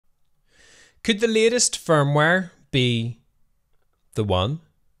Could the latest firmware be the one?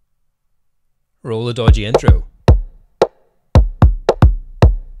 Roll a dodgy intro.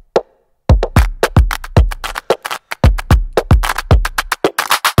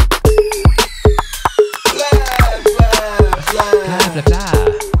 Blah, blah, blah.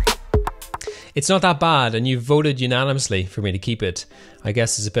 It's not that bad, and you voted unanimously for me to keep it. I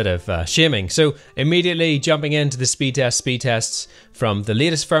guess it's a bit of shaming. So immediately jumping into the speed tests from the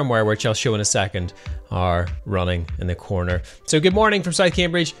latest firmware, which I'll show in a second, are running in the corner. So good morning from South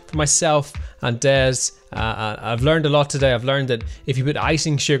Cambridge, for myself and Des. I've learned a lot today. I've learned that if you put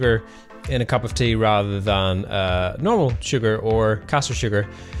icing sugar in a cup of tea rather than normal sugar or caster sugar,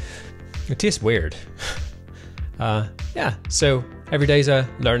 it tastes weird. Yeah, so every day's a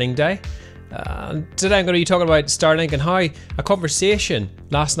learning day. Today I'm going to be talking about Starlink and how a conversation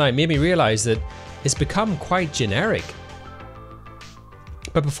last night made me realise that it's become quite generic.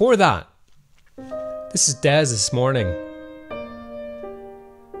 But before that, this is Des this morning.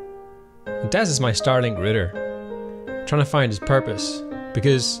 Des is my Starlink router, trying to find his purpose,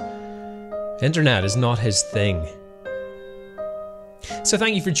 because internet is not his thing. So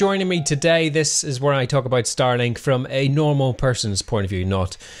thank you for joining me today. This is where I talk about Starlink from a normal person's point of view,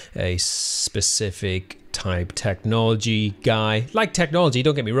 not a specific type technology guy. Like technology,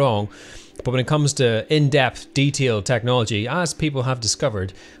 don't get me wrong, but when it comes to in-depth, detailed technology, as people have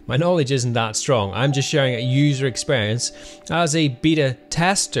discovered, my knowledge isn't that strong. I'm just sharing a user experience as a beta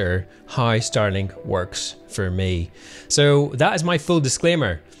tester, how Starlink works for me. So that is my full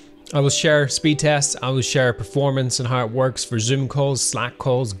disclaimer. I will share speed tests, I will share performance and how it works for Zoom calls, Slack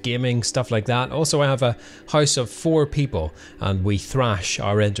calls, gaming, stuff like that. Also, I have a house of 4 people and we thrash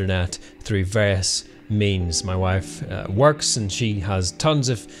our internet through various means. My wife works and she has tons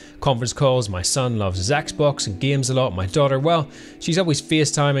of conference calls. My son loves his Xbox and games a lot. My daughter, well, she's always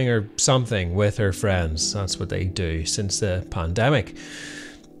FaceTiming or something with her friends. That's what they do since the pandemic.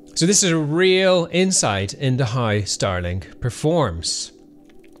 So this is a real insight into how Starlink performs.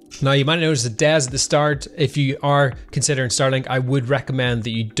 Now, you might notice that Des at the start, if you are considering Starlink, I would recommend that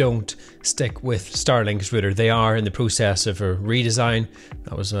you don't stick with Starlink's router. They are in the process of a redesign.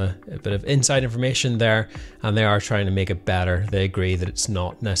 That was a bit of inside information there, and they are trying to make it better. They agree that it's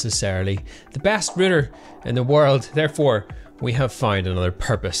not necessarily the best router in the world. Therefore, we have found another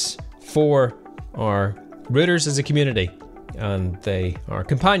purpose for our routers as a community, and they are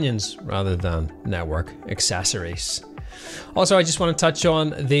companions rather than network accessories. Also, I just want to touch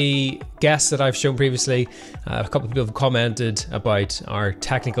on the guests that I've shown previously. A couple of people have commented about our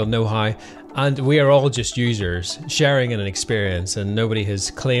technical know-how, and we are all just users sharing an experience, and nobody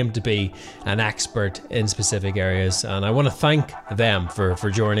has claimed to be an expert in specific areas. And I want to thank them for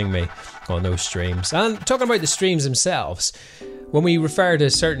joining me on those streams. And talking about the streams themselves, when we refer to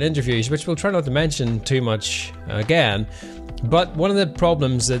certain interviews, which we'll try not to mention too much again, but one of the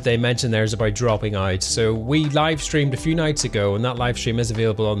problems that they mentioned there is about dropping out. So we live streamed a few nights ago, and that live stream is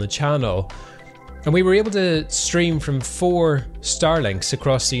available on the channel. And we were able to stream from 4 Starlinks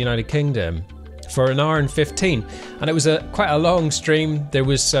across the United Kingdom for 1 hour and 15. And it was quite a long stream. There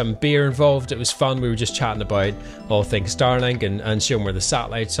was some beer involved. It was fun. We were just chatting about all things Starlink and showing where the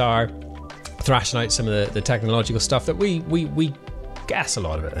satellites are, thrashing out some of the technological stuff that we guess a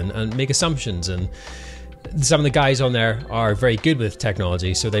lot of it and make assumptions. And some of the guys on there are very good with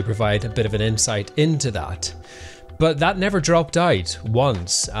technology, so they provide a bit of an insight into that. But that never dropped out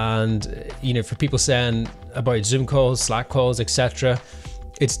once. And you know, for people saying about Zoom calls, Slack calls, etc.,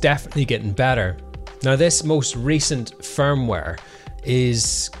 it's definitely getting better. Now, this most recent firmware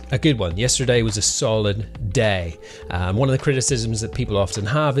is a good one. Yesterday was a solid day. One of the criticisms that people often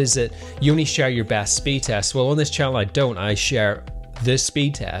have is that you only share your best speed tests. Well, on this channel I don't. I share the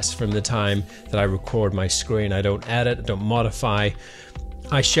speed test from the time that I record my screen. I don't edit, I don't modify.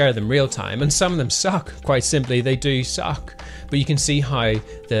 I share them real time, and some of them suck. Quite simply, they do suck. But you can see how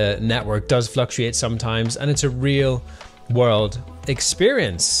the network does fluctuate sometimes, and it's a real world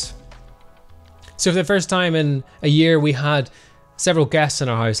experience. So for the first time in a year, we had several guests in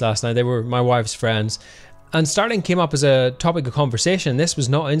our house last night. They were my wife's friends, and Starlink came up as a topic of conversation. This was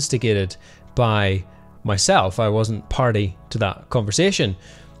not instigated by myself. I wasn't party to that conversation.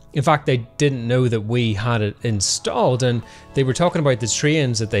 In fact, they didn't know that we had it installed, and they were talking about the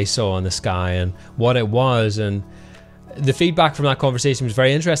trains that they saw in the sky and what it was, and the feedback from that conversation was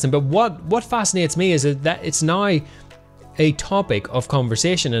very interesting. But what fascinates me is that it's now a topic of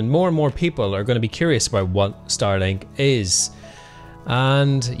conversation, and more people are going to be curious about what Starlink is.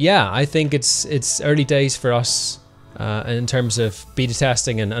 And yeah, I think it's early days for us in terms of beta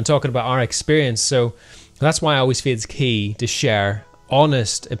testing and talking about our experience. So that's why I always feel it's key to share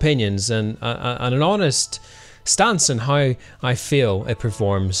honest opinions and an honest stance on how I feel it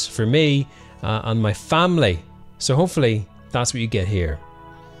performs for me and my family. So hopefully that's what you get here.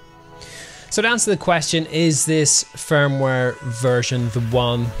 So to answer the question, is this firmware version the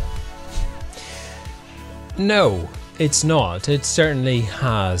one? No, it's not. It certainly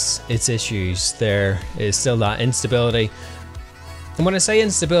has its issues. There is still that instability. And when I say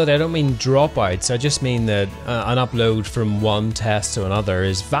instability, I don't mean dropouts. I just mean that an upload from one test to another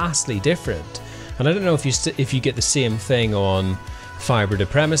is vastly different. And I don't know if you get the same thing on fiber to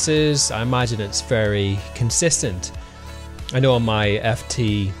premises. I imagine it's very consistent. I know on my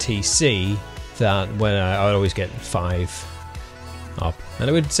FTTC that when I would always get 5 up, and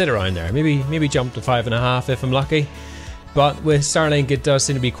it would sit around there. Maybe jump to 5.5 if I'm lucky. But with Starlink, it does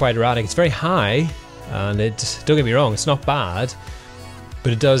seem to be quite erratic. It's very high, and don't get me wrong, it's not bad,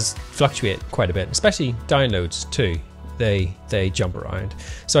 but it does fluctuate quite a bit, especially downloads too. They jump around.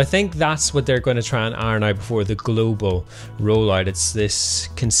 So I think that's what they're going to try and iron out before the global rollout. It's this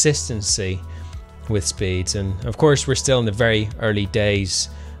consistency with speeds, and of course we're still in the very early days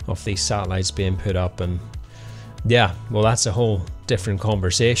of these satellites being put up, and yeah, well, that's a whole different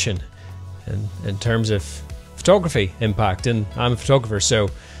conversation in terms of photography impact, and I'm a photographer, so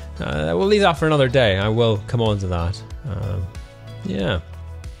we'll leave that for another day. I will come on to that. Yeah.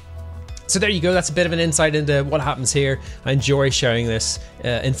 So there you go, that's a bit of an insight into what happens here. I enjoy sharing this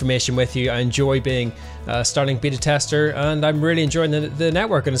information with you. I enjoy being a Starlink beta tester, and I'm really enjoying the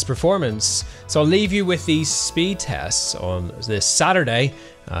network and its performance. So I'll leave you with these speed tests on this Saturday,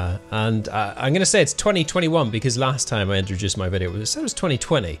 and I'm going to say it's 2021 because last time I introduced my video it was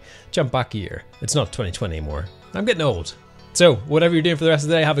 2020. Jump back a year. It's not 2020 anymore. I'm getting old. So whatever you're doing for the rest of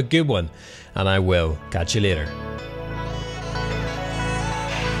the day, have a good one, and I will catch you later.